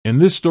In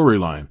this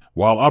storyline,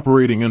 while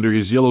operating under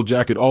his Yellow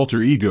Jacket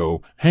alter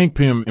ego, Hank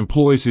Pym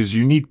employs his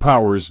unique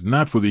powers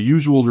not for the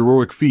usual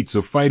heroic feats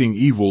of fighting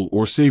evil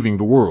or saving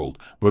the world,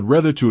 but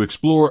rather to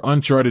explore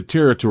uncharted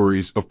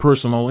territories of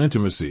personal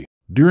intimacy.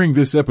 During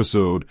this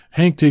episode,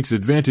 Hank takes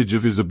advantage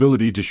of his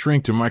ability to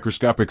shrink to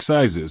microscopic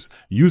sizes,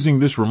 using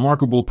this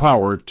remarkable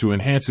power to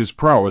enhance his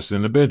prowess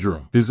in the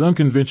bedroom. His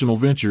unconventional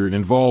venture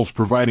involves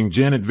providing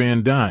Janet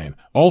Van Dyne,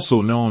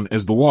 also known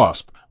as the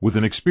Wasp, with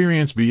an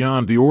experience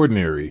beyond the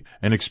ordinary,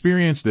 an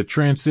experience that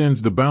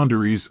transcends the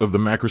boundaries of the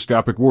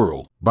macroscopic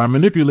world. By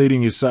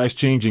manipulating his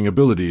size-changing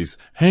abilities,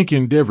 Hank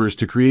endeavors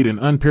to create an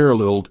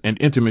unparalleled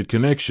and intimate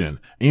connection,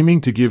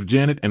 aiming to give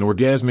Janet an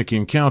orgasmic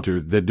encounter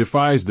that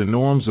defies the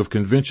norms of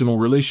conventional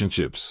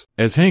relationships.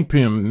 As Hank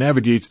Pym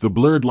navigates the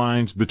blurred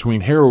lines between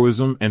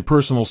heroism and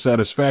personal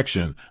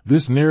satisfaction,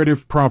 this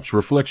narrative prompts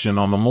reflection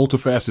on the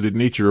multifaceted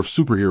nature of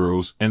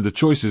superheroes and the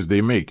choices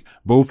they make,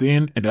 both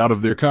in and out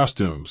of their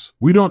costumes.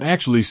 We don't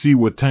actually see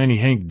what Tiny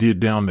Hank did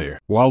down there.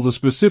 While the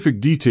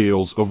specific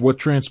details of what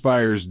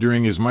transpires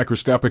during his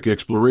microscopic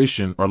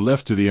exploration are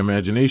left to the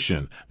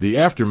imagination, the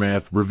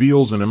aftermath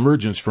reveals an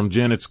emergence from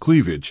Janet's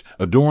cleavage,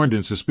 adorned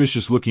in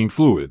suspicious-looking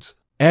fluids,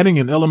 adding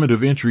an element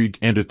of intrigue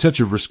and a touch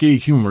of risque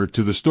humor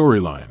to the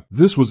storyline.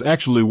 This was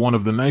actually one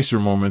of the nicer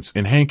moments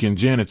in Hank and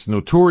Janet's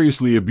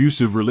notoriously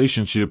abusive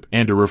relationship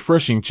and a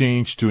refreshing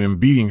change to him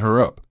beating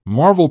her up.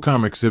 Marvel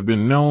Comics have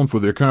been known for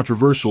their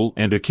controversial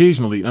and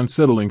occasionally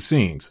unsettling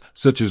scenes,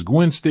 such as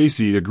Gwen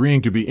Stacy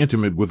agreeing to be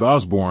intimate with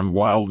Osborn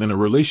while in a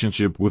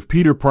relationship with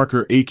Peter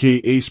Parker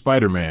aka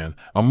Spider-Man,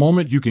 a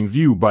moment you can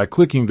view by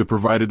clicking the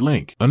provided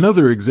link.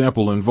 Another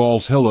example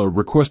involves Hela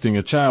requesting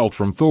a child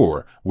from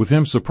Thor, with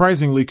him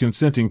surprisingly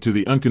consenting to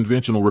the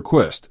unconventional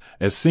request,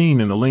 as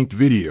seen in the linked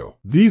video.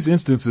 These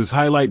instances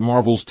highlight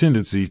Marvel's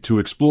tendency to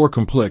explore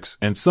complex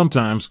and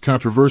sometimes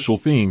controversial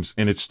themes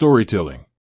in its storytelling.